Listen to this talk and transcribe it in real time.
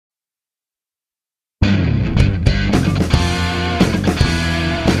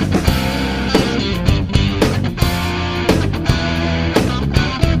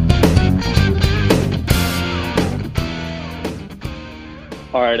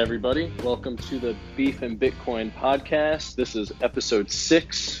right, everybody. Welcome to the Beef and Bitcoin podcast. This is episode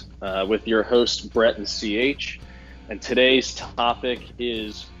 6 with your host, Brett and CH. And today's topic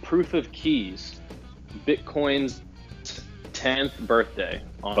is proof of keys, Bitcoin's 10th birthday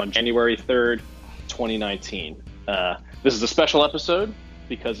on January 3rd, 2019. This is a special episode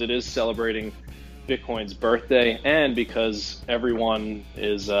because it is celebrating Bitcoin's birthday and because everyone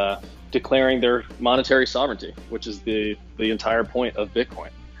is declaring their monetary sovereignty, which is the entire point of Bitcoin.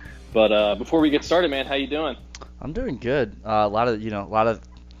 But before we get started, man, how you doing? I'm doing good. A lot of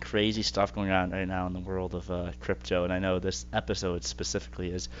crazy stuff going on right now in the world of crypto, and I know this episode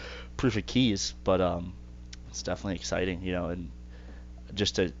specifically is proof of keys, but it's definitely exciting, and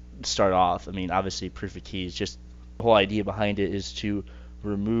just to start off, I mean, obviously proof of keys, just the whole idea behind it is to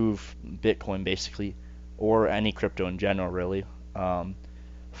remove Bitcoin basically, or any crypto in general really,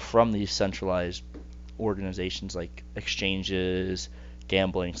 from these centralized organizations like exchanges,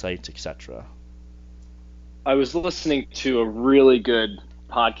 gambling sites, etc. I was listening to a really good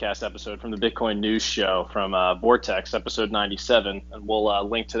podcast episode from the Bitcoin News Show from Vortex, episode 97, and we'll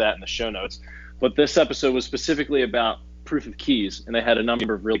link to that in the show notes. But this episode was specifically about proof of keys, and they had a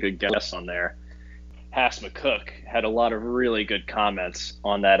number of really good guests on there. Hass McCook had a lot of really good comments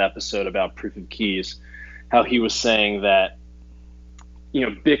on that episode about proof of keys, how he was saying that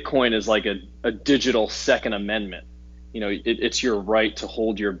Bitcoin is like a digital Second Amendment. It's your right to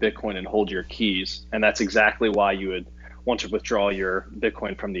hold your Bitcoin and hold your keys. And that's exactly why you would want to withdraw your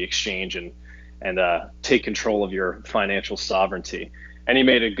Bitcoin from the exchange and take control of your financial sovereignty. And he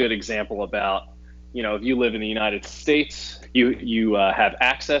made a good example about, if you live in the United States, you have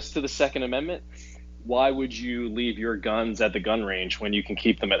access to the Second Amendment. Why would you leave your guns at the gun range when you can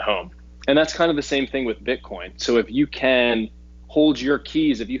keep them at home? And that's kind of the same thing with Bitcoin. So if you can hold your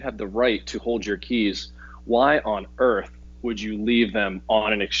keys, if you have the right to hold your keys, why on earth would you leave them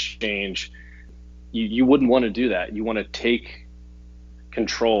on an exchange? You wouldn't want to do that. You want to take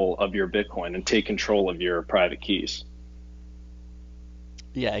control of your Bitcoin and take control of your private keys.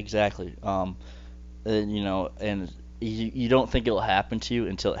 Yeah, exactly. And you don't think it'll happen to you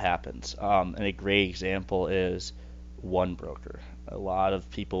until it happens. And a great example is One Broker. A lot of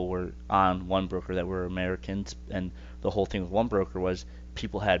people were on One Broker that were Americans, and the whole thing with One Broker was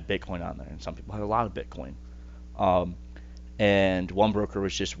people had Bitcoin on there, and some people had a lot of Bitcoin. And One Broker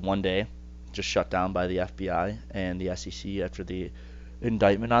was just one day just shut down by the FBI and the SEC after the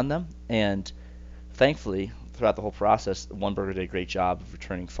indictment on them. And thankfully, throughout the whole process, One Broker did a great job of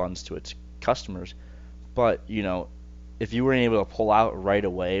returning funds to its customers. But, if you weren't able to pull out right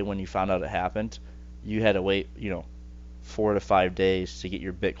away when you found out it happened, you had to wait, 4 to 5 days to get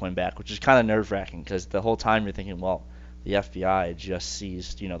your Bitcoin back, which is kind of nerve-wracking because the whole time you're thinking, well, the FBI just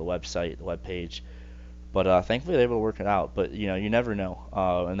seized, the website, the web page. But thankfully they're able to work it out. But, you never know.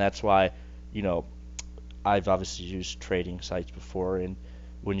 And that's why, I've obviously used trading sites before. And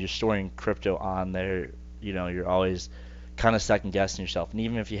when you're storing crypto on there, you're always kind of second-guessing yourself. And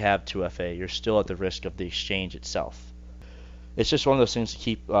even if you have 2FA, you're still at the risk of the exchange itself. It's just one of those things to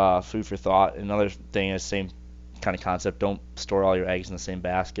keep food for thought. Another thing is same kind of concept. Don't store all your eggs in the same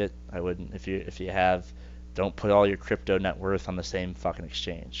basket. I wouldn't. If you have, don't put all your crypto net worth on the same fucking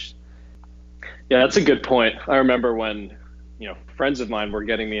exchange. Yeah, that's a good point. I remember when, friends of mine were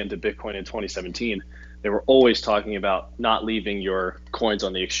getting me into Bitcoin in 2017. They were always talking about not leaving your coins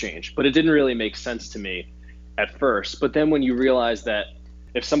on the exchange, but it didn't really make sense to me at first. But then when you realize that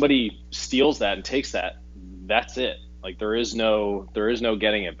if somebody steals that and takes that, that's it. Like there is no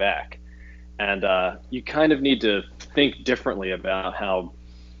getting it back. And you kind of need to think differently about how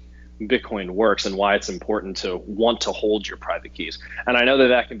Bitcoin works and why it's important to want to hold your private keys. And I know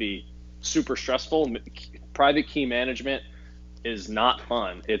that can be super stressful. Private key management is not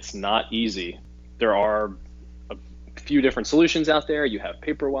fun. It's not easy. There are a few different solutions out there. You have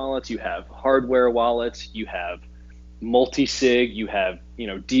paper wallets, you have hardware wallets, you have multi-sig, you have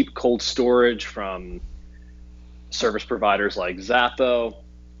deep cold storage from service providers like Zappo.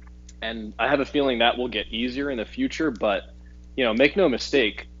 And I have a feeling that will get easier in the future, but make no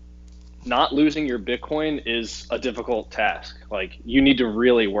mistake, not losing your Bitcoin is a difficult task. Like you need to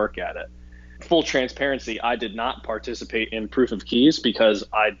really work at it. Full transparency, I did not participate in proof of keys because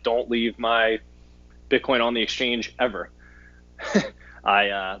I don't leave my Bitcoin on the exchange ever.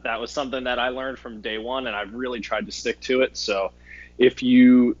 That was something that I learned from day one, and I really tried to stick to it. So if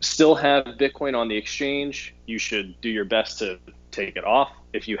you still have Bitcoin on the exchange, you should do your best to take it off.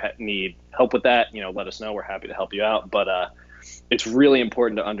 If you need help with that, let us know. We're happy to help you out. But it's really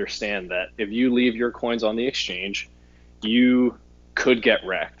important to understand that if you leave your coins on the exchange, you could get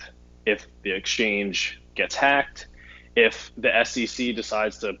wrecked if the exchange gets hacked, if the SEC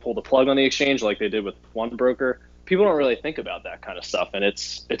decides to pull the plug on the exchange like they did with one broker, people don't really think about that kind of stuff, and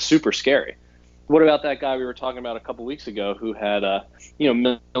it's super scary. What about that guy we were talking about a couple weeks ago who had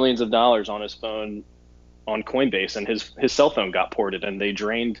millions of dollars on his phone on Coinbase, and his cell phone got ported, and they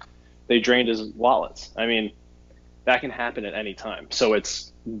drained his wallets. I mean, that can happen at any time. So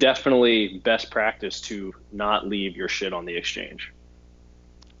it's definitely best practice to not leave your shit on the exchange.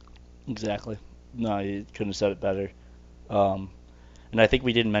 Exactly. No, you couldn't have said it better. Um, and I think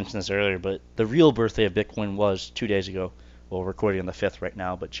we didn't mention this earlier, but the real birthday of Bitcoin was 2 days ago. Well, we're recording on the 5th right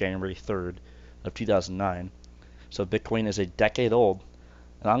now, but January 3rd of 2009. So Bitcoin is a decade old.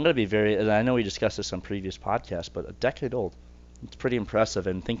 And I'm going to be and I know we discussed this on previous podcasts, but a decade old. It's pretty impressive.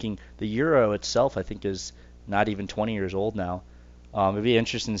 And thinking the euro itself, I think, is not even 20 years old now. It'd be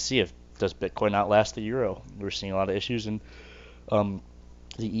interesting to see if does Bitcoin outlast the euro. We're seeing a lot of issues in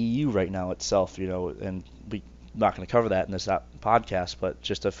the EU right now itself, and we're not going to cover that in this podcast, but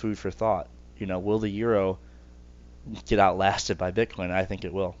just a food for thought. Will the euro get outlasted by Bitcoin? I think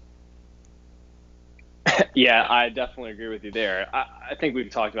it will. Yeah, I definitely agree with you there. I think we've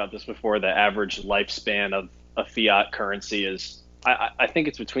talked about this before. The average lifespan of a fiat currency is, I think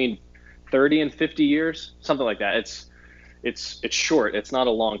it's between 30 and 50 years, something like that. It's short. It's not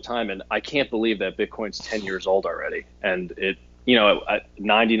a long time, and I can't believe that Bitcoin's 10 years old already, and at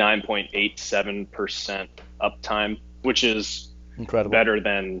 99.87% uptime, which is incredible, better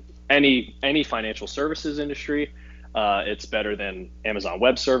than any financial services industry. It's better than Amazon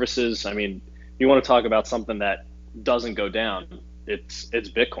Web Services. I mean, you want to talk about something that doesn't go down, it's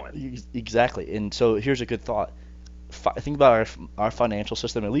Bitcoin. Exactly. And so here's a good thought. Think about our financial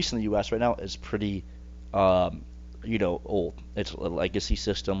system, at least in the U.S. right now, is pretty, old. It's a legacy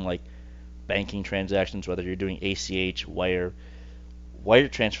system, like banking transactions, whether you're doing ACH, wire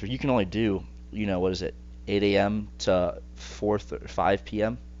transfer. You can only do, 8 a.m. to 5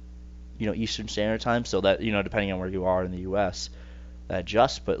 p.m. Eastern Standard Time. So that, depending on where you are in the U.S., that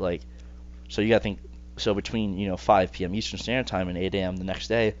adjusts. But so you got to think. So between 5 p.m. Eastern Standard Time and 8 a.m. the next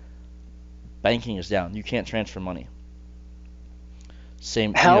day, banking is down. You can't transfer money.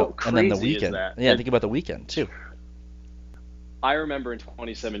 Same. How and then the crazy weekend. is that? Yeah, think about the weekend too. I remember in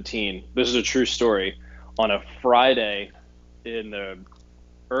 2017, this is a true story, on a Friday in the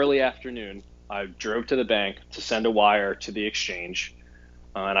early afternoon, I drove to the bank to send a wire to the exchange,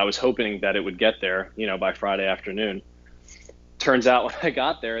 and I was hoping that it would get there, by Friday afternoon. Turns out when I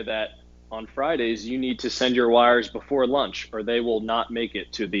got there that on Fridays you need to send your wires before lunch, or they will not make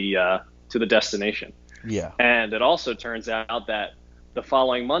it to the destination. Yeah. And it also turns out that the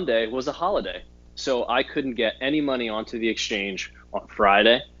following Monday was a holiday. So I couldn't get any money onto the exchange on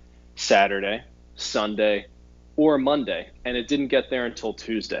Friday, Saturday, Sunday, or Monday, and it didn't get there until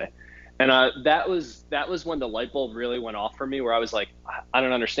Tuesday. And that was when the light bulb really went off for me, where I was like, I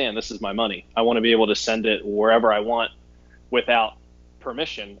don't understand. This is my money. I want to be able to send it wherever I want without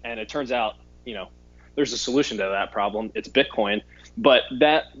permission. And it turns out, there's a solution to that problem. It's Bitcoin. But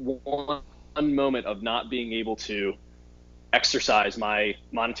that one moment of not being able to exercise my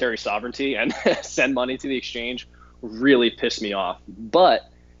monetary sovereignty and send money to the exchange really pissed me off. But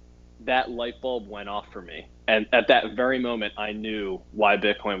that light bulb went off for me. And at that very moment, I knew why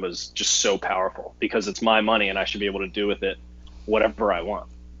Bitcoin was just so powerful, because it's my money and I should be able to do with it whatever I want.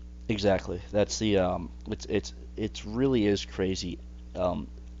 Exactly. That's the it's really is crazy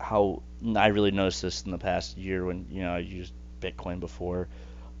how I really noticed this in the past year when I used Bitcoin before.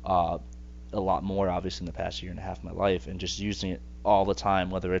 A lot more obviously in the past year and a half of my life, and just using it all the time,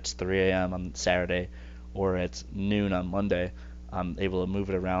 whether it's 3 a.m. on Saturday or it's noon on Monday. I'm able to move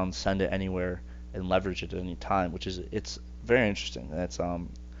it around, send it anywhere, and leverage it at any time, it's very interesting. It's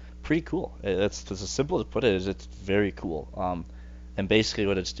pretty cool. It's as simple as put it is. It's very cool. And basically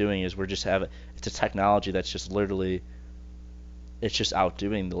what it's doing is it's a technology that's just literally, it's just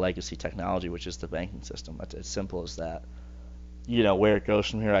outdoing the legacy technology, which is the banking system. It's as simple as that. Where it goes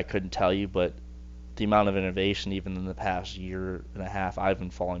from here, I couldn't tell you, but the amount of innovation, even in the past year and a half, I've been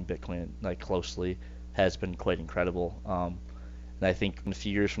following Bitcoin closely, has been quite incredible. And I think in a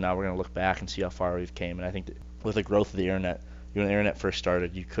few years from now, we're going to look back and see how far we've came. And I think that with the growth of the internet, when the internet first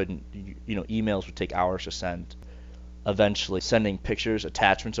started, emails would take hours to send. Eventually, sending pictures,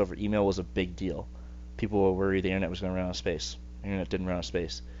 attachments over email was a big deal. People were worried the internet was going to run out of space. The internet didn't run out of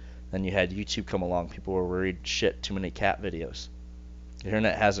space. Then you had YouTube come along. People were worried, shit, too many cat videos. The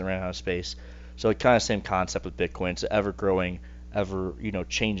internet hasn't ran out of space. So it kind of same concept with Bitcoin. It's an ever-growing,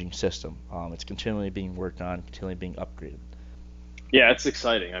 changing system. It's continually being worked on, continually being upgraded. Yeah, it's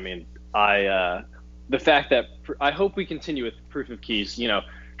exciting. I mean, the fact that I hope we continue with proof of keys.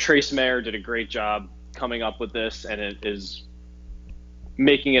 Trace Mayer did a great job coming up with this, and it is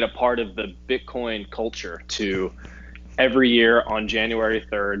making it a part of the Bitcoin culture to every year on January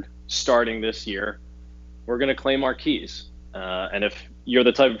 3rd, starting this year, we're going to claim our keys. And if you're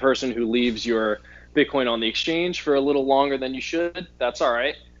the type of person who leaves your Bitcoin on the exchange for a little longer than you should, that's all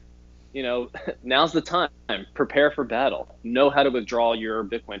right. Now's the time. Prepare for battle. Know how to withdraw your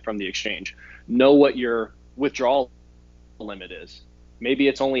Bitcoin from the exchange. Know what your withdrawal limit is. Maybe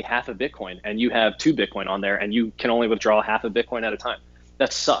it's only half a Bitcoin and you have 2 Bitcoin on there and you can only withdraw half a Bitcoin at a time.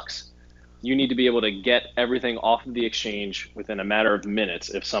 That sucks. You need to be able to get everything off of the exchange within a matter of minutes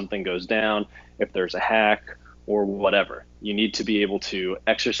if something goes down, if there's a hack or whatever. You need to be able to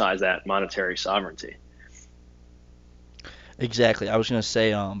exercise that monetary sovereignty. Exactly. I was going to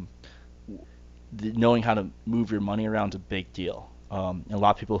say, knowing how to move your money around is a big deal. And a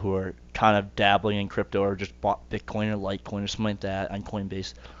lot of people who are kind of dabbling in crypto or just bought Bitcoin or Litecoin or something like that on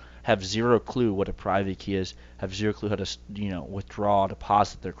Coinbase have zero clue what a private key is, have zero clue how to, withdraw,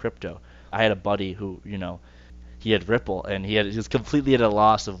 deposit their crypto. I had a buddy who, he had Ripple and he was completely at a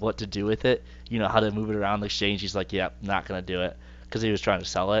loss of what to do with it, how to move it around the exchange. He's like, yeah, not going to do it because he was trying to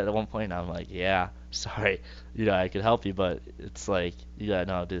sell it at one point. And I'm like, yeah, sorry, I could help you, but it's like, you got to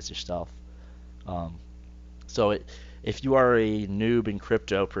know how to do this yourself. So if you are a noob in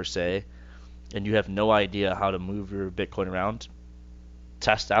crypto per se, and you have no idea how to move your Bitcoin around,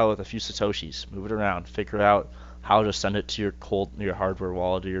 test out with a few Satoshis, move it around, figure out how to send it to your hardware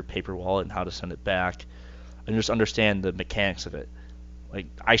wallet or your paper wallet and how to send it back, and just understand the mechanics of it. Like,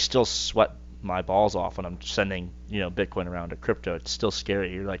 I still sweat my balls off when I'm sending, Bitcoin around to crypto. It's still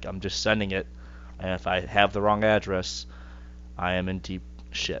scary. You're like, I'm just sending it, and if I have the wrong address, I am in deep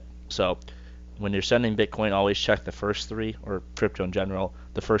shit. So when you're sending Bitcoin, always check the first 3, or crypto in general,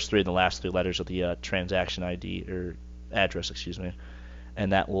 the first 3 and the last 3 letters of the transaction ID or address, excuse me,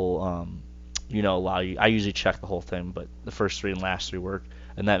 and that will, allow you. I usually check the whole thing, but the first 3 and last 3 work,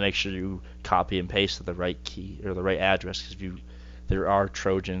 and that makes sure you copy and paste the right key or the right address, because there are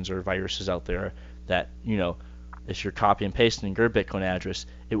Trojans or viruses out there that, if you're copy and pasting your Bitcoin address,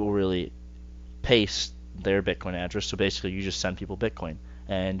 it will really paste their Bitcoin address. So basically, you just send people Bitcoin,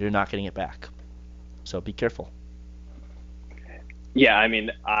 and you're not getting it back. So be careful. Yeah, I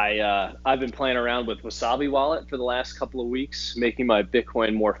mean, I've been playing around with Wasabi Wallet for the last couple of weeks, making my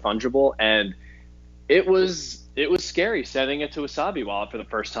Bitcoin more fungible, and it was scary setting it to Wasabi Wallet for the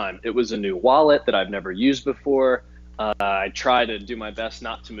first time. It was a new wallet that I've never used before. I try to do my best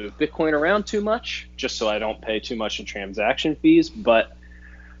not to move Bitcoin around too much, just so I don't pay too much in transaction fees. But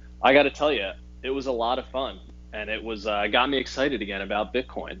I got to tell you, it was a lot of fun, and it was got me excited again about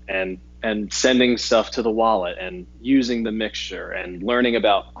Bitcoin and sending stuff to the wallet and using the mixture and learning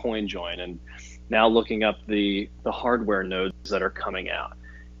about CoinJoin and now looking up the hardware nodes that are coming out.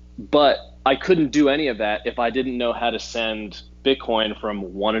 But I couldn't do any of that if I didn't know how to send Bitcoin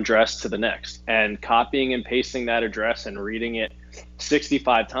from one address to the next, and copying and pasting that address and reading it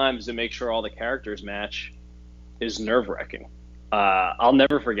 65 times to make sure all the characters match is nerve-wracking. I'll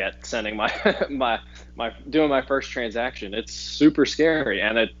never forget sending my doing my first transaction. It's super scary,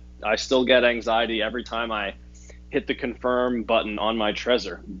 and I still get anxiety every time I hit the confirm button on my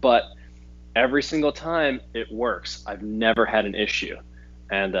Trezor. But every single time it works. I've never had an issue,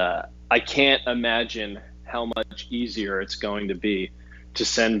 and I can't imagine how much easier it's going to be to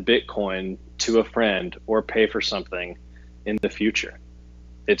send Bitcoin to a friend or pay for something in the future.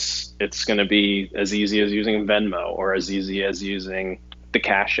 It's going to be as easy as using Venmo or as easy as using the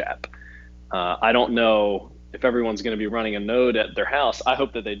Cash App. I don't know if everyone's going to be running a node at their house. I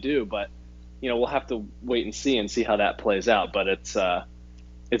hope that they do, but we'll have to wait and see how that plays out. But it's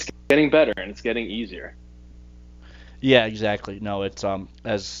getting better and it's getting easier. Yeah, exactly. No, it's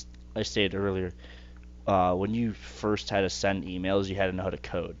as I stated earlier, when you first had to send emails, you had to know how to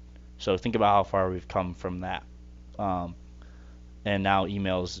code. So think about how far we've come from that. And now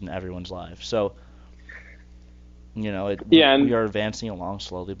emails in everyone's life. So, we are advancing along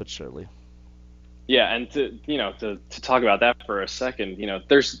slowly but surely. Yeah, and to talk about that for a second,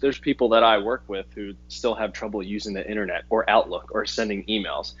 there's people that I work with who still have trouble using the internet or Outlook or sending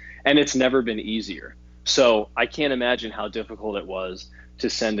emails, and it's never been easier. So I can't imagine how difficult it was to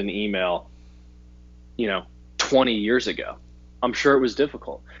send an email, 20 years ago. I'm sure it was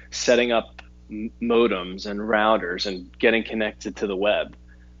difficult setting up modems and routers and getting connected to the web.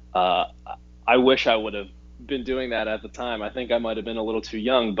 I wish I would have been doing that at the time. I think I might have been a little too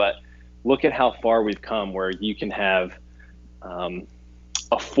young, but look at how far we've come, where you can have a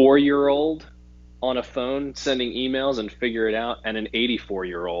 4-year-old on a phone sending emails and figure it out, and an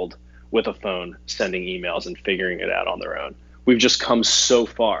 84-year-old with a phone sending emails and figuring it out on their own. We've just come so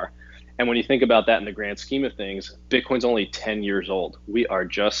far. And when you think about that in the grand scheme of things, Bitcoin's only 10 years old. We are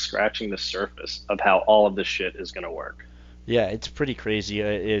just scratching the surface of how all of this shit is going to work. Yeah, it's pretty crazy.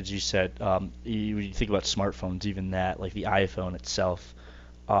 As you said, you think about smartphones, even that, like the iPhone itself,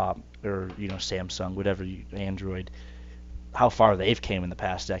 or Samsung, whatever, Android, how far they've came in the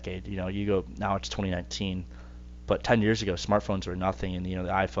past decade. You go now it's 2019, but 10 years ago smartphones were nothing, and the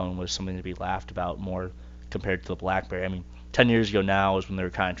iPhone was something to be laughed about more compared to the BlackBerry. I mean, 10 years ago now is when they were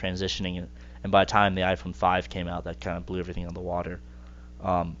kind of transitioning, and by the time the iPhone 5 came out, that kind of blew everything out of the water.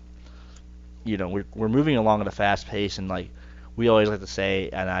 Um, we're moving along at a fast pace, and like we always like to say,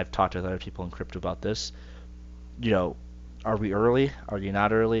 and I've talked to other people in crypto about this. You know, are we early? Are you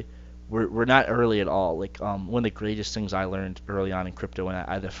not early? We're not early at all. Like one of the greatest things I learned early on in crypto when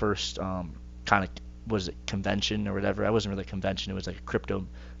I the first kind of was it convention or whatever. I wasn't really a convention. It was like a crypto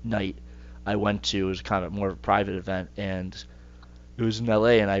night I went to. It was kind of more of a private event, and it was in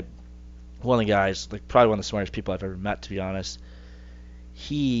LA. And one of the guys, like probably one of the smartest people I've ever met, to be honest.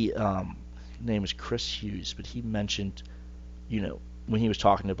 He name is Chris Hughes, but he mentioned, when he was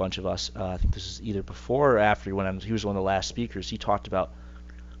talking to a bunch of us, I think this is either before or after he went on. He was one of the last speakers. He talked about,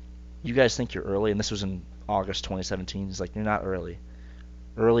 you guys think you're early, and this was in August 2017. He's like, you're not early.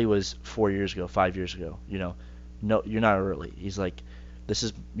 Early was 4 years ago, 5 years ago. No, you're not early. He's like, this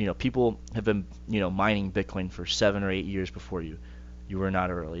is, people have been, mining Bitcoin for 7 or 8 years before you. You were not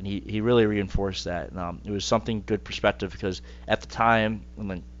early, and he really reinforced that. It was something good perspective because at the time,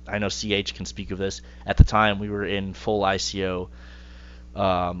 and I know CH can speak of this. At the time, we were in full ICO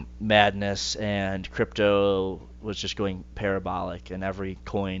madness, and crypto was just going parabolic, and every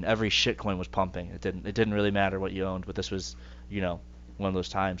shit coin was pumping. It didn't really matter what you owned, but this was, one of those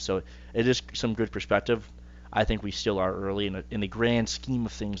times. So it is some good perspective. I think we still are early in the grand scheme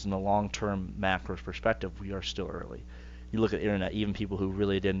of things. In the long-term macro perspective, we are still early. You look at the internet, even people who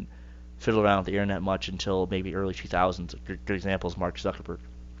really didn't fiddle around with the internet much until maybe early 2000s. Good example is Mark Zuckerberg,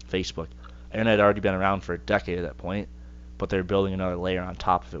 Facebook. Internet had already been around for a decade at that point, but they're building another layer on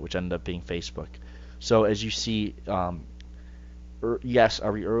top of it, which ended up being Facebook. So as you see, yes,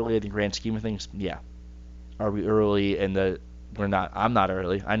 are we early in the grand scheme of things? Yeah. Are we early in the? We're not. I'm not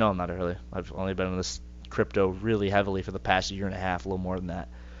early. I know I'm not early. I've only been in this crypto really heavily for the past year and a half, a little more than that.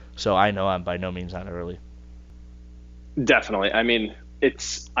 So I know I'm by no means not early. Definitely. I mean,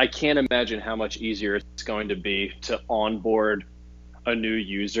 I can't imagine how much easier it's going to be to onboard a new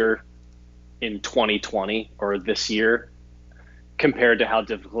user in 2020 or this year compared to how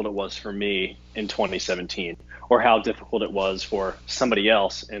difficult it was for me in 2017 or how difficult it was for somebody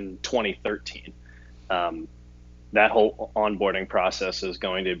else in 2013. That whole onboarding process is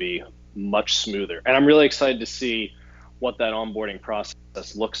going to be much smoother. And I'm really excited to see what that onboarding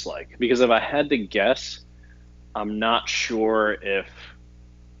process looks like, because if I had to guess, I'm not sure if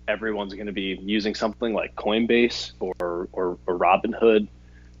everyone's going to be using something like Coinbase or Robinhood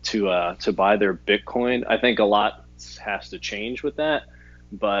to buy their Bitcoin. I think a lot has to change with that,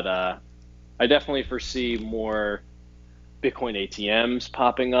 but I definitely foresee more Bitcoin ATMs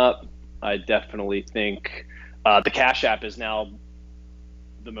popping up. I definitely think the Cash App is now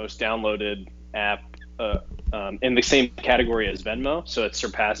the most downloaded app in the same category as Venmo, so it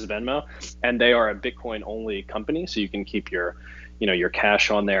surpasses Venmo, and they are a Bitcoin only company, so you can keep your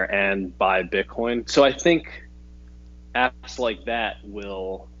cash on there and buy Bitcoin. So I think apps like that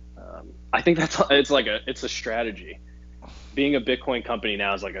will I think it's a strategy. Being a Bitcoin company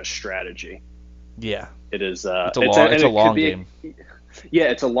now is like a strategy. Yeah, it is. It's a long game. Yeah,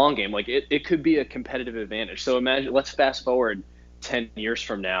 it's a long game. Like it could be a competitive advantage. So imagine, let's fast forward 10 years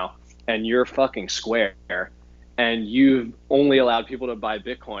from now, and you're fucking Square, and you've only allowed people to buy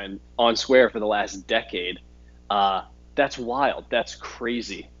Bitcoin on Square for the last decade. That's wild. That's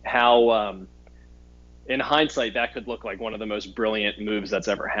crazy. How, in hindsight, that could look like one of the most brilliant moves that's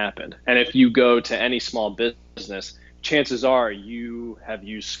ever happened. And if you go to any small business, chances are you have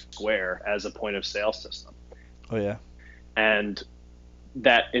used Square as a point of sale system. Oh yeah. And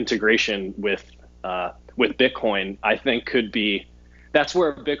that integration with Bitcoin, I think, could be. That's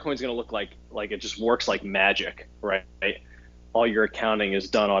where Bitcoin's going to look like it just works like magic, right? All your accounting is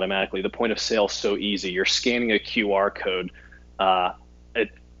done automatically. The point of sale is so easy. You're scanning a QR code.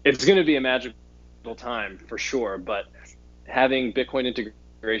 It's going to be a magical time for sure, but having Bitcoin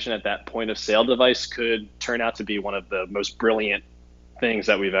integration at that point of sale device could turn out to be one of the most brilliant things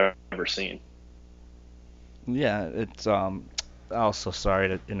that we've ever seen. Yeah, it's also, sorry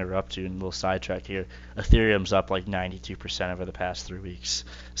to interrupt you, and a little sidetrack here. Ethereum's up like 92% over the past 3 weeks.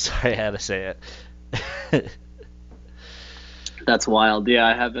 Sorry, I had to say it. That's wild. Yeah,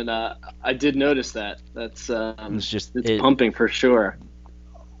 I haven't. I did notice that. That's it's it's pumping for sure.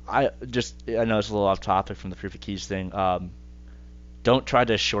 I know it's a little off topic from the proof of keys thing. Don't try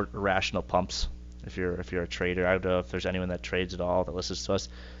to short irrational pumps if you're a trader. I don't know if there's anyone that trades at all that listens to us.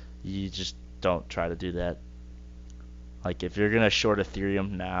 You just don't try to do that. Like if you're gonna short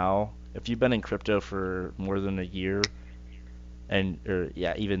Ethereum now, if you've been in crypto for more than a year, and or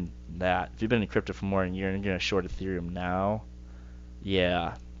yeah, even that, if you've been in crypto for more than a year and you're gonna short Ethereum now,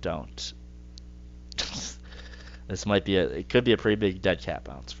 yeah, don't. It could be a pretty big dead cat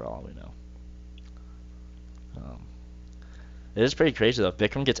bounce for all we know. Um, it is pretty crazy though. If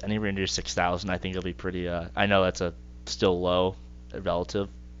Bitcoin gets anywhere near 6,000, I think it'll be pretty. I know that's a still low relative,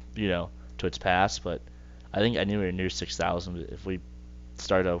 to its past, but I think anywhere near 6,000, if we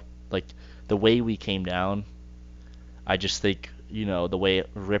start a like the way we came down, I just think the way it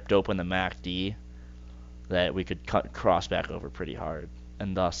ripped open the MACD, that we could cross back over pretty hard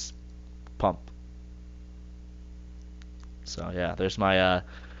and thus pump. So yeah, there's my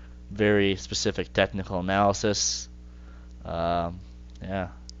very specific technical analysis. Yeah.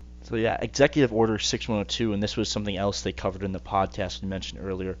 So yeah, Executive Order 6102, and this was something else they covered in the podcast we mentioned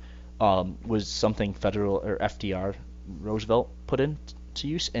earlier, was something federal or FDR Roosevelt put in to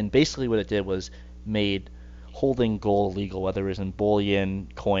use, and basically what it did was made holding gold illegal, whether it was in bullion,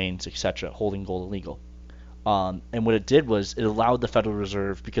 coins, etc. Holding gold illegal. And what it did was it allowed the Federal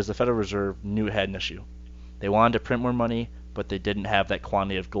Reserve, because the Federal Reserve knew it had an issue. They wanted to print more money, but they didn't have that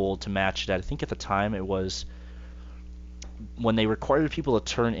quantity of gold to match it. I think at the time it was when they required people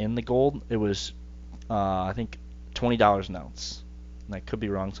to turn in the gold, it was I think $20 an ounce. And I could be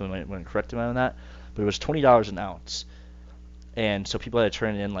wrong, so I might want to correct me on that. But it was $20 an ounce, and so people had to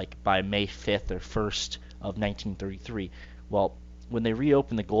turn it in like by May 5th or 1st of 1933. Well, when they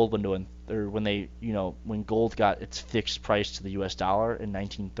reopened the gold window, or when when gold got its fixed price to the U.S. dollar in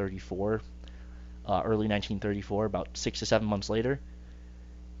 1934, early 1934, about 6 to 7 months later,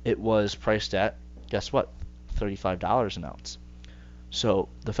 it was priced at, guess what, $35 an ounce. So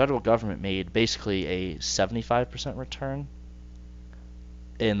the federal government made basically a 75% return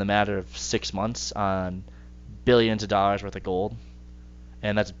in the matter of 6 months on billions of dollars worth of gold,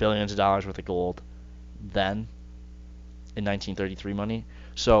 and that's billions of dollars worth of gold then in 1933 money.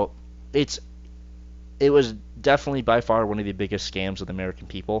 So it was definitely by far one of the biggest scams of the American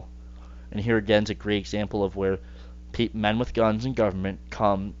people. And here again is a great example of where men with guns and government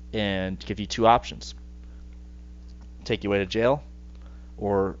come and give you two options: take you away to jail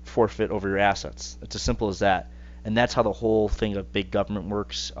or forfeit over your assets. It's as simple as that. And that's how the whole thing of big government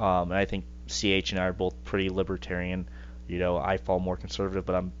works. And I think CH and I are both pretty libertarian. I fall more conservative,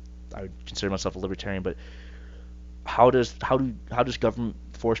 but I would consider myself a libertarian. But how does government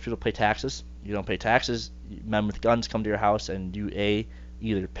force people to pay taxes? You don't pay taxes. Men with guns come to your house, and you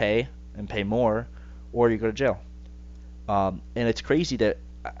either pay and pay more, or you go to jail. And it's crazy that,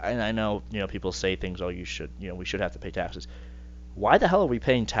 and I know people say things, oh, you should, we should have to pay taxes. Why the hell are we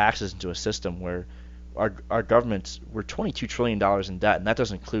paying taxes into a system where our governments, we're $22 trillion in debt, and that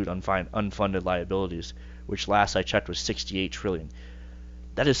doesn't include unfunded liabilities, which last I checked was $68 trillion.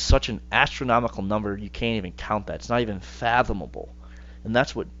 That is such an astronomical number, you can't even count that. It's not even fathomable. And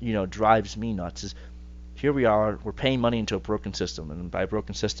that's what drives me nuts. Is here we are, we're paying money into a broken system, and by a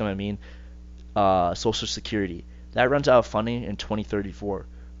broken system I mean Social Security. That runs out of funding in 2034.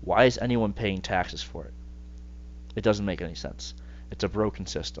 Why is anyone paying taxes for it? It doesn't make any sense. It's a broken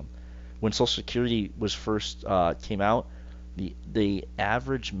system. When Social Security was first came out, the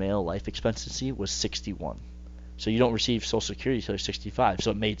average male life expectancy was 61. So you don't receive Social Security until you're 65.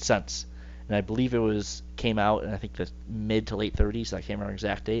 So it made sense. And I believe it came out in I think the mid to late 30s. I can't remember the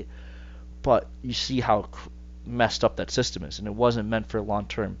exact date. But you see how messed up that system is, and it wasn't meant for long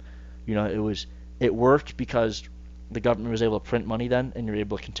term. It worked because the government was able to print money then, and you're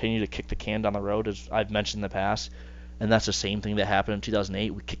able to continue to kick the can down the road, as I've mentioned in the past. And that's the same thing that happened in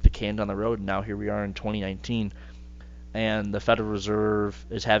 2008. We kicked the can down the road, and now here we are in 2019, and the Federal Reserve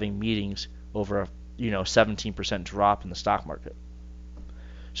is having meetings over a 17% drop in the stock market.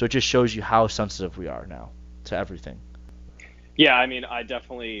 So it just shows you how sensitive we are now to everything. Yeah, I mean, I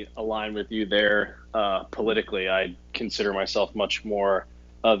definitely align with you there. Politically, I consider myself much more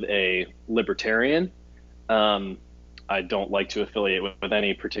of a libertarian. I don't like to affiliate with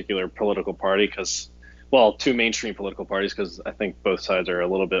any particular political party two mainstream political parties, because I think both sides are a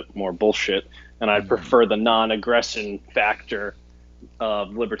little bit more bullshit, and I prefer the non-aggression factor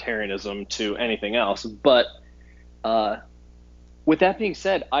of libertarianism to anything else. But with that being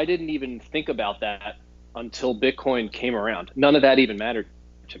said, I didn't even think about that until Bitcoin came around. None of that even mattered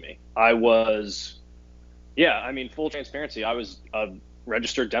to me. Full transparency, I was a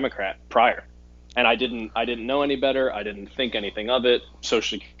registered Democrat prior. and I didn't know any better. I didn't think anything of it.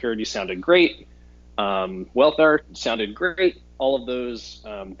 Social Security sounded great. Welfare sounded great. All of those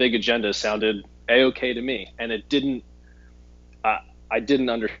big agendas sounded a-okay to me, and it didn't. Uh, I didn't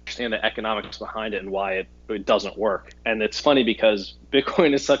understand the economics behind it and why it doesn't work. And it's funny because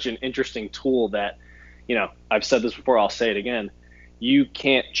Bitcoin is such an interesting tool that, I've said this before. I'll say it again. You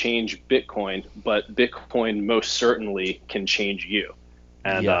can't change Bitcoin, but Bitcoin most certainly can change you.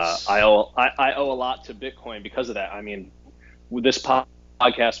 And I Yes. owe I owe a lot to Bitcoin because of that. I mean, this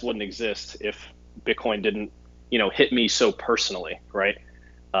podcast wouldn't exist if Bitcoin didn't, hit me so personally, right?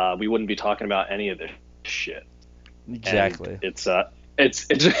 We wouldn't be talking about any of this shit. And Exactly.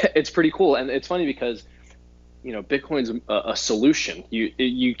 it's pretty cool. And it's funny because Bitcoin's a solution.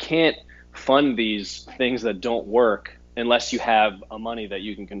 You can't fund these things that don't work unless you have a money that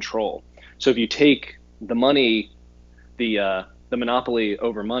you can control. So if you take the money, the monopoly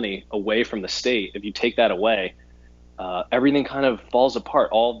over money away from the state, if you take that away, everything kind of falls apart.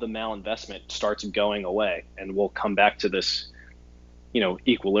 All of the malinvestment starts going away, and we'll come back to this,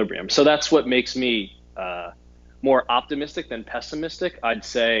 equilibrium. So that's what makes me more optimistic than pessimistic. I'd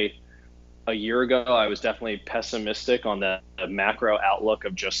say a year ago, I was definitely pessimistic on the macro outlook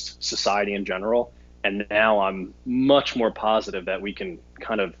of just society in general. And now I'm much more positive that we can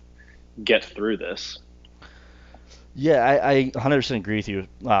kind of get through this. Yeah, I 100% agree with you.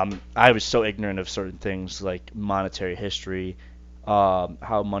 I was so ignorant of certain things like monetary history,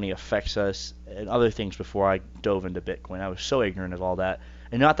 how money affects us, and other things before I dove into Bitcoin. I was so ignorant of all that.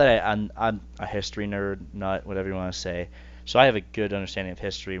 And not that I'm a history nerd, not whatever you want to say. So I have a good understanding of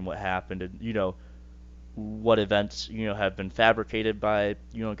history and what happened, and what events have been fabricated by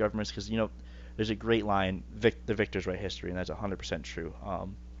governments. Because there's a great line, the victors write history, and that's 100% true.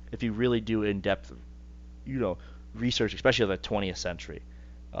 If you really do in depth you know research, especially of the 20th century,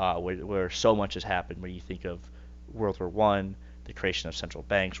 where so much has happened. When you think of World War One, the creation of central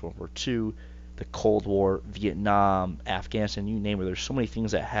banks, World War Two, the Cold War, Vietnam, Afghanistan, you name it. There's so many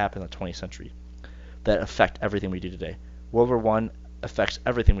things that happened in the 20th century that affect everything we do today. World War One affects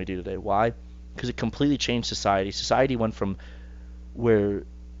everything we do today. Why? Because it completely changed society. Society went from where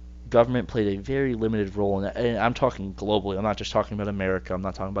government played a very limited role in that. And I'm talking globally. I'm not just talking about America. I'm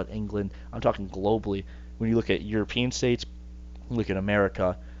not talking about England. I'm talking globally. When you look at European states, look at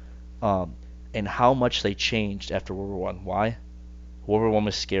America, um, and how much they changed after World War One. Why? World War One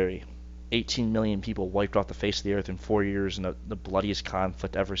was scary. 18 million people wiped off the face of the earth in 4 years in the bloodiest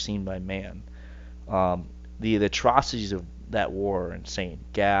conflict ever seen by man. The atrocities of that war are insane.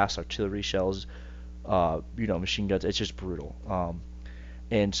 Gas, artillery shells, machine guns. It's just brutal.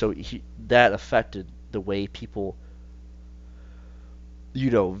 And so that affected the way people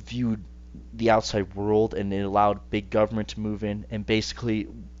viewed the outside world, and it allowed big government to move in. And basically,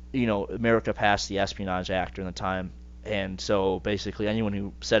 America passed the Espionage Act during the time, and so basically anyone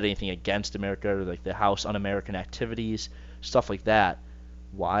who said anything against America, or like the House Un-American Activities, stuff like that.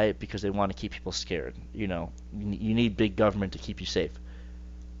 Why? Because they want to keep people scared. You need big government to keep you safe.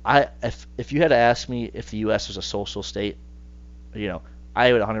 If you had to ask me if the U.S. was a social state, you know,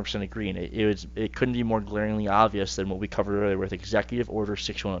 I would 100% agree, and it couldn't be more glaringly obvious than what we covered earlier with Executive Order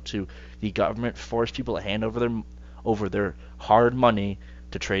 6102. The government forced people to hand over their hard money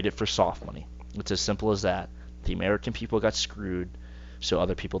to trade it for soft money. It's as simple as that. The American people got screwed, so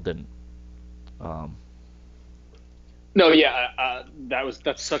other people didn't. Um, No, yeah,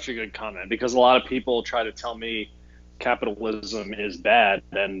 that's such a good comment because a lot of people try to tell me capitalism is bad,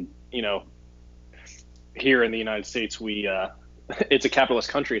 and here in the United States, we it's a capitalist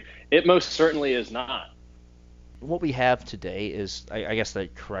country. It most certainly is not. what we have today is, I guess the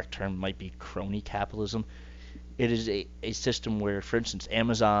correct term might be crony capitalism. It is a system where, for instance,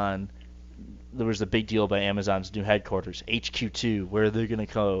 Amazon, there was a big deal about Amazon's new headquarters, HQ2, where they're going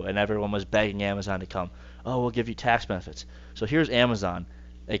to go, and everyone was begging Amazon to come. Oh, we'll give you tax benefits. So here's Amazon,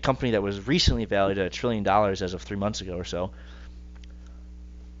 a company that was recently valued at $1 trillion as of 3 months ago or so,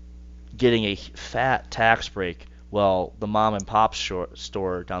 getting a fat tax break. Well, the mom and pop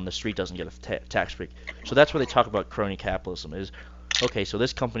store down the street doesn't get a tax break. So that's where they talk about crony capitalism. Is okay. So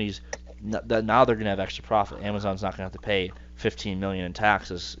this company's now they're gonna have extra profit. Amazon's not gonna have to pay 15 million in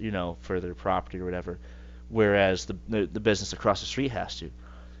taxes, for their property or whatever, whereas the business across the street has to.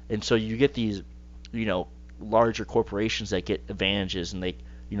 And so you get these, you know, larger corporations that get advantages, and they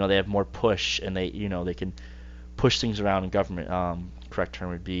have more push, and they can push things around in government. Correct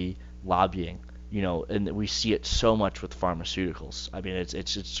term would be lobbying. And we see it so much with pharmaceuticals. I mean,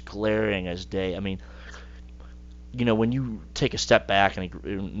 it's glaring as day. I mean, when you take a step back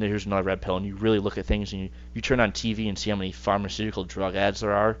and here's another red pill, and you really look at things, and you turn on TV and see how many pharmaceutical drug ads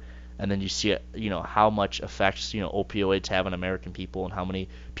there are, and then you see how much effects opioids have on American people and how many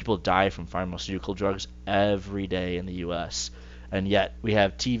people die from pharmaceutical drugs every day in the U.S. And yet we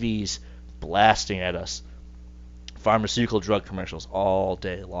have TVs blasting at us pharmaceutical drug commercials all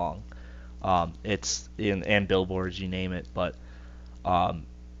day long. It's in and billboards, you name it. But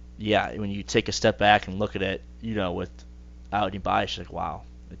yeah, when you take a step back and look at it, without any bias, you're like, wow,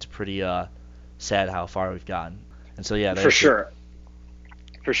 it's pretty sad how far we've gotten. And so yeah, For there's the sure.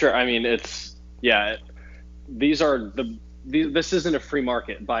 For sure. I mean, yeah, these are this isn't a free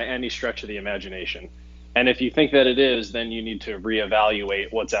market by any stretch of the imagination. And if you think that it is, then you need to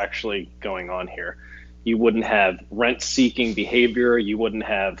reevaluate what's actually going on here. You wouldn't have rent seeking behavior. You wouldn't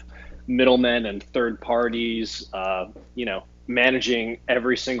have middlemen and third parties, managing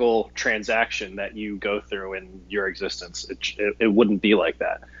every single transaction that you go through in your existence. It wouldn't be like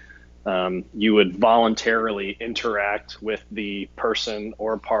that. You would voluntarily interact with the person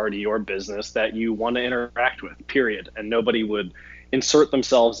or party or business that you want to interact with, period. And nobody would insert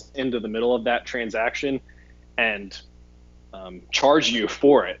themselves into the middle of that transaction and charge you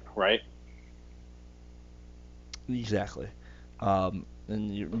for it, right? exactly. And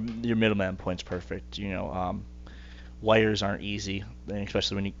your middleman point's perfect. Wires aren't easy, and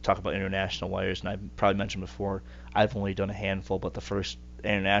especially when you talk about international wires. And I've probably mentioned before, I've only done a handful, but the first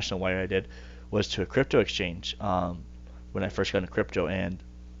international wire I did was to a crypto exchange when I first got into crypto, and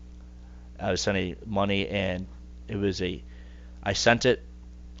I was sending money, and it was I sent it.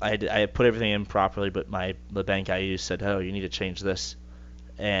 I had put everything in properly, but the bank I used said, "Oh, you need to change this,"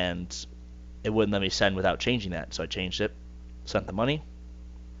 and it wouldn't let me send without changing that. So I changed it, sent the money.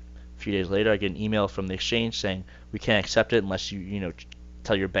 A few days later, I get an email from the exchange saying we can't accept it unless you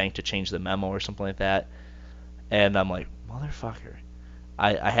tell your bank to change the memo or something like that. And I'm like, motherfucker.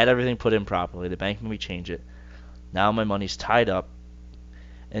 I had everything put in properly. The bank made me change it. Now my money's tied up.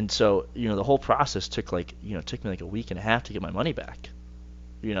 And so, the whole process took me like a week and a half to get my money back.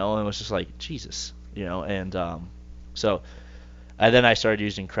 And it was just like, Jesus. And so then I started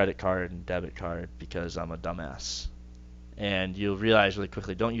using credit card and debit card because I'm a dumbass. And you'll realize really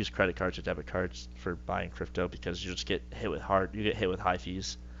quickly, don't use credit cards or debit cards for buying crypto because you just get hit with high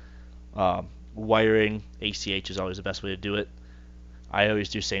fees. Wiring ACH is always the best way to do it. I always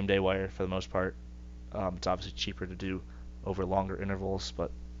do same day wire for the most part. It's obviously cheaper to do over longer intervals,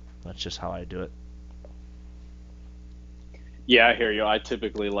 but that's just how I do it. Yeah, I hear you. I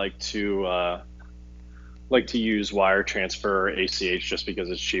typically like to use wire transfer or ACH just because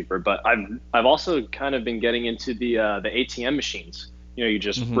it's cheaper. But I've also kind of been getting into the ATM machines. You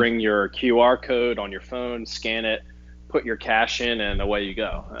just Hmm. bring your QR code on your phone, scan it, put your cash in, and away you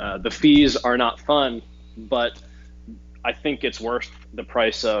go. The fees are not fun, but I think it's worth the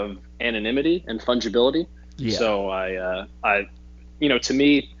price of anonymity and fungibility. Yeah. So to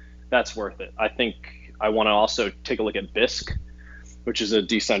me, that's worth it. I think I want to also take a look at BISC, which is a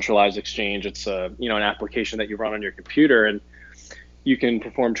decentralized exchange. It's an application that you run on your computer, and you can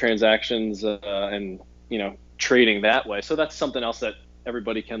perform transactions and trading that way. So that's something else that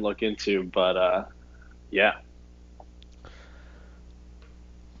everybody can look into. But yeah,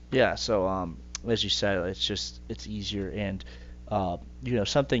 Yeah. So as you said, it's easier, and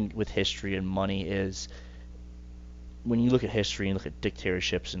something with history and money is when you look at history and look at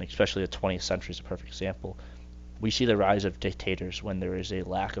dictatorships, and especially the 20th century is a perfect example. We see the rise of dictators when there is a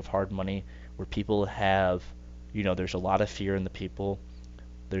lack of hard money, where people have, there's a lot of fear in the people.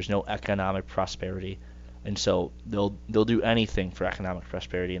 There's no economic prosperity, and so they'll do anything for economic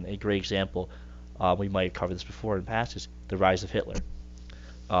prosperity. And a great example, we might have covered this before in the past, is the rise of Hitler.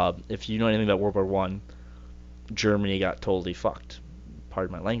 If you know anything about World War One, Germany got totally fucked.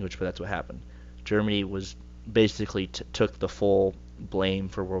 Pardon my language, but that's what happened. Germany was basically took the full blame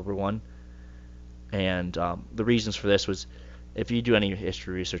for World War One, and the reasons for this was, if you do any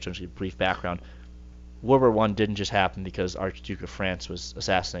history research, I'm just a brief background. World War One didn't just happen because Archduke of France was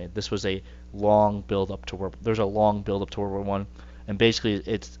assassinated. This was a long build up to World. There's a long build up to World War One, and basically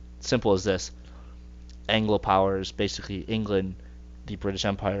it's simple as this: Anglo powers, basically England, the British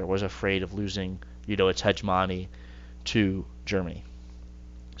Empire, was afraid of losing, its hegemony to Germany.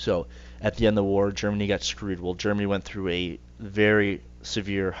 So at the end of the war, Germany got screwed. Well, Germany went through a very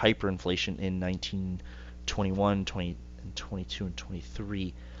severe hyperinflation in 1921, 20, and 22, and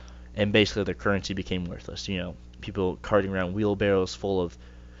 23, and basically their currency became worthless. People carting around wheelbarrows full of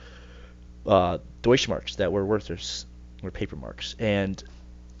Deutschmarks that were worthless, were paper marks. And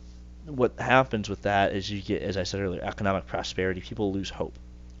what happens with that is you get, as I said earlier, economic prosperity. People lose hope.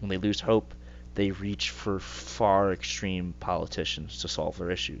 When they lose hope, they reach for far extreme politicians to solve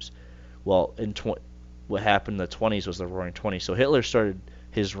their issues. Well, what happened in the 20s was the Roaring Twenties. So Hitler started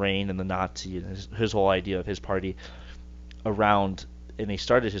his reign and the Nazi and his whole idea of his party around. And he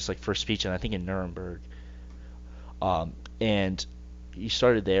started his like first speech, and I think in Nuremberg, and he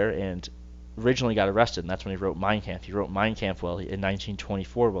started there and originally got arrested, and that's when he wrote Mein Kampf. He wrote Mein Kampf in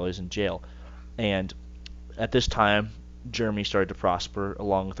 1924 while he was in jail, and at this time, Germany started to prosper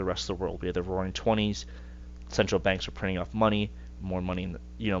along with the rest of the world. We had the Roaring Twenties. Central banks were printing off money, more money,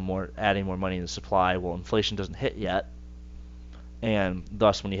 more adding more money in the supply. Well, inflation doesn't hit yet, and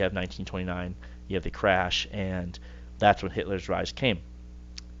thus when you have 1929, you have the crash, and that's when Hitler's rise came.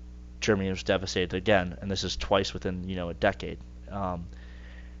 Germany was devastated again, and this is twice within a decade.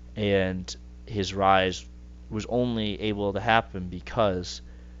 And his rise was only able to happen because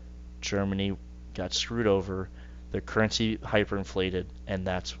Germany got screwed over, their currency hyperinflated, and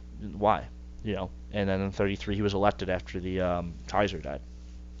that's why. And then in '33 he was elected after the Kaiser died.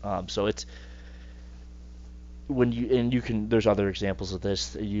 So it's there's other examples of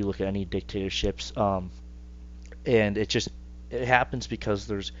this. You look at any dictatorships, and it happens because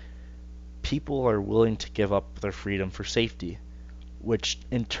there's people are willing to give up their freedom for safety, which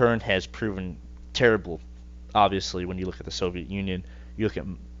in turn has proven terrible. Obviously, when you look at the Soviet Union, you look at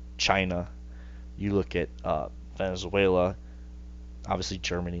China, you look at Venezuela, obviously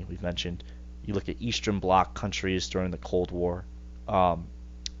Germany, we've mentioned. You look at Eastern Bloc countries during the Cold War.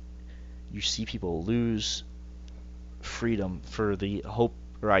 You see people lose freedom for the hope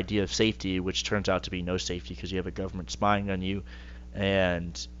or idea of safety, which turns out to be no safety because you have a government spying on you.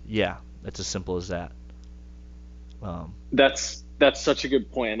 And yeah, that's as simple as that. That's such a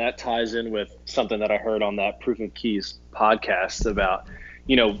good point, and that ties in with something that I heard on that Proof of Keys podcast about,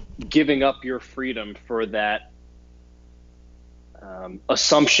 giving up your freedom for that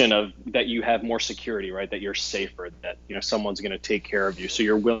assumption of that you have more security, right? That you're safer, that someone's going to take care of you, so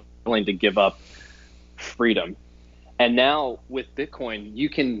you're willing to give up freedom. And now with Bitcoin, you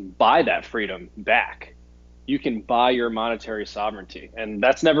can buy that freedom back. You can buy your monetary sovereignty, and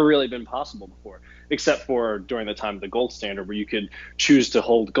that's never really been possible before, except for during the time of the gold standard, where you could choose to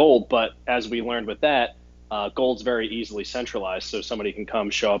hold gold. But as we learned with that, gold's very easily centralized, so somebody can come,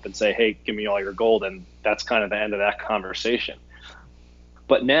 show up, and say, "Hey, give me all your gold," and that's kind of the end of that conversation.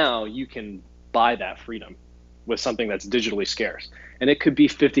 But now you can buy that freedom with something that's digitally scarce, and it could be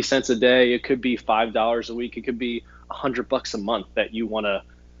 50 cents a day, it could be $5 a week, it could be $100 a month that you want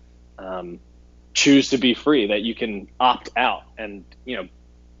to choose to be free, that you can opt out. And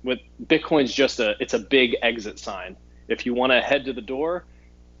with Bitcoin's it's a big exit sign. If you want to head to the door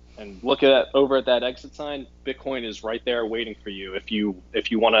and look over at that exit sign, Bitcoin is right there waiting for you if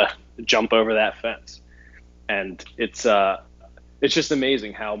you want to jump over that fence. And it's just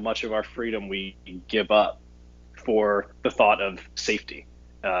amazing how much of our freedom we give up for the thought of safety.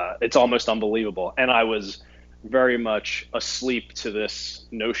 It's almost unbelievable. And I was very much asleep to this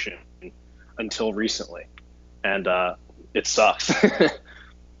notion until recently, and it sucks.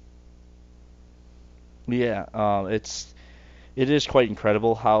 Yeah, it is quite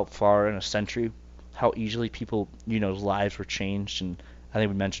incredible how far in a century, how easily people, lives were changed. And I think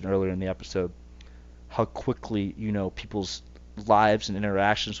we mentioned earlier in the episode how quickly, people's lives and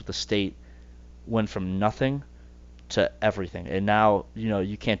interactions with the state went from nothing to everything. And now,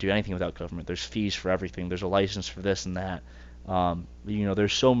 you can't do anything without government. There's fees for everything. There's a license for this and that.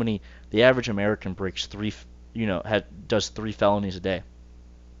 There's so many. The average American breaks does 3 felonies a day.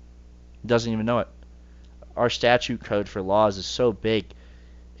 Doesn't even know it. Our statute code for laws is so big,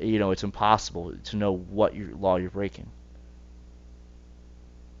 it's impossible to know what law you're breaking.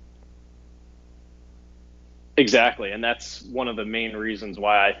 Exactly, and that's one of the main reasons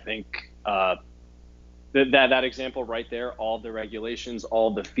why I think that example right there, all the regulations,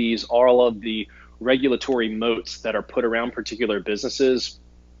 all the fees, all of the regulatory moats that are put around particular businesses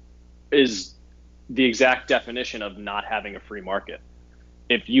is the exact definition of not having a free market.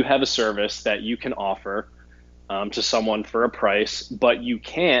 If you have a service that you can offer to someone for a price, but you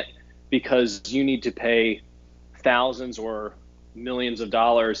can't because you need to pay thousands or millions of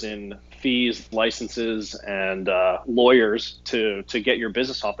dollars in fees, licenses, and lawyers to get your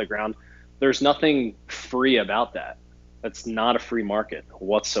business off the ground, there's nothing free about that. That's not a free market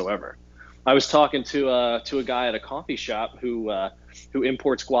whatsoever. I was talking to a guy at a coffee shop who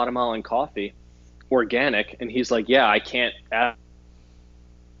imports Guatemalan coffee, organic, and he's like, "Yeah, I can't add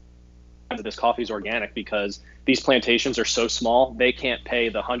this coffee is organic because these plantations are so small, they can't pay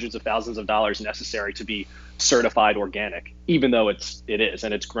the hundreds of thousands of dollars necessary to be certified organic, even though it is,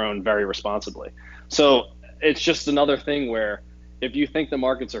 and it's grown very responsibly." So it's just another thing where if you think the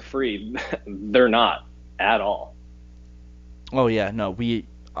markets are free, they're not at all. Oh yeah, no,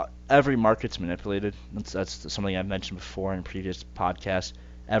 every market's manipulated. That's something I've mentioned before in previous podcasts.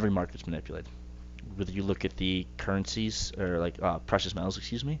 Every market's manipulated. Whether you look at the currencies or like precious metals,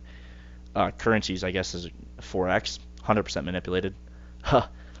 excuse me, currencies, I guess, is forex, 100% manipulated.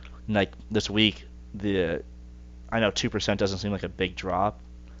 Like this week, I know 2% doesn't seem like a big drop,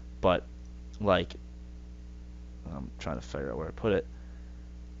 but like I'm trying to figure out where I put it.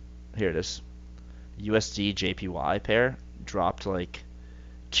 Here it is. USD JPY pair dropped like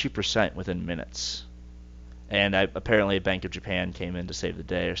 2% within minutes. And apparently Bank of Japan came in to save the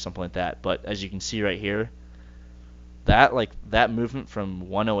day or something like that. But as you can see right here, that movement from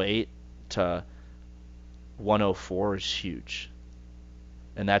 108 to 104 is huge.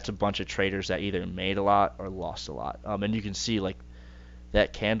 And that's a bunch of traders that either made a lot or lost a lot. And you can see like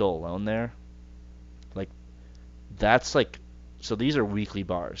that candle alone there, like that's like, so these are weekly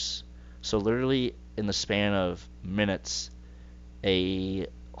bars. So literally in the span of minutes, a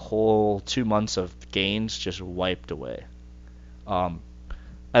whole 2 months of gains just wiped away. And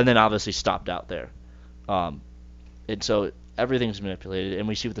then obviously stopped out there. And so everything's manipulated. And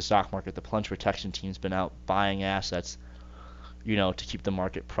we see with the stock market, the plunge protection team's been out buying assets, to keep the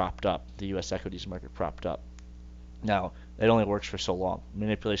market propped up, the U.S. equities market propped up. Now, it only works for so long.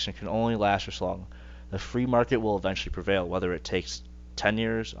 Manipulation can only last for so long. The free market will eventually prevail, whether it takes 10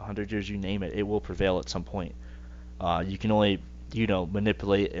 years, 100 years, you name it, it will prevail at some point. You can only,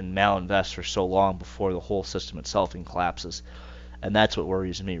 manipulate and malinvest for so long before the whole system itself collapses. And that's what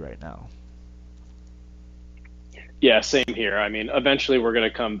worries me right now. Yeah, same here. I mean, eventually we're going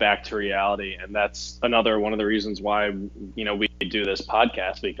to come back to reality, and that's another one of the reasons why, we do this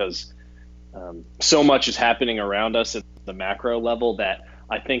podcast, because so much is happening around us at the macro level that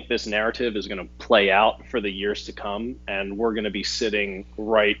I think this narrative is going to play out for the years to come, and we're going to be sitting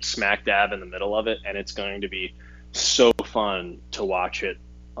right smack dab in the middle of it, and it's going to be so fun to watch it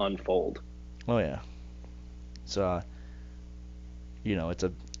unfold. Oh yeah. So,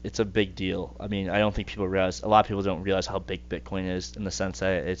 it's a big deal. I mean, I don't think a lot of people don't realize how big Bitcoin is, in the sense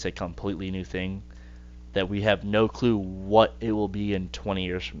that it's a completely new thing that we have no clue what it will be in 20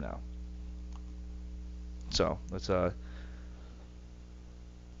 years from now. So that's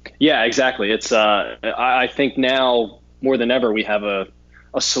Yeah, exactly. It's I think now more than ever we have a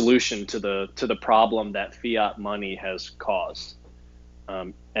solution to the problem that fiat money has caused,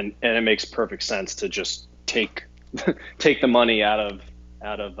 and it makes perfect sense to just take the money out of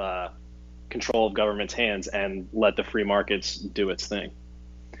control of government's hands and let the free markets do its thing.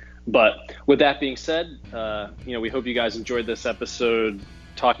 But with that being said, we hope you guys enjoyed this episode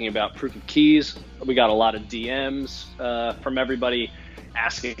talking about proof of keys. We got a lot of DMs from everybody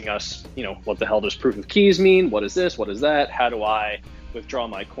asking us, what the hell does proof of keys mean? What is this? What is that? How do I withdraw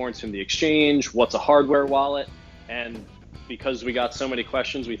my coins from the exchange? What's a hardware wallet? And because we got so many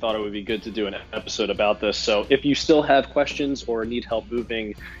questions, we thought it would be good to do an episode about this. So if you still have questions or need help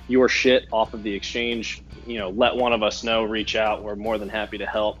moving your shit off of the exchange, let one of us know, reach out. We're more than happy to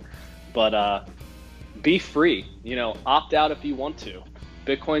help. But be free, opt out if you want to.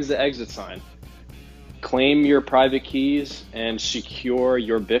 Bitcoin's the exit sign. Claim your private keys and secure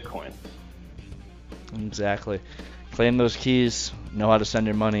your Bitcoin. Exactly. Claim those keys. Know how to send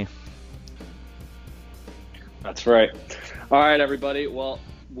your money. That's right. All right, everybody. Well,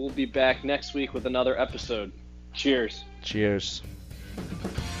 we'll be back next week with another episode. Cheers. Cheers.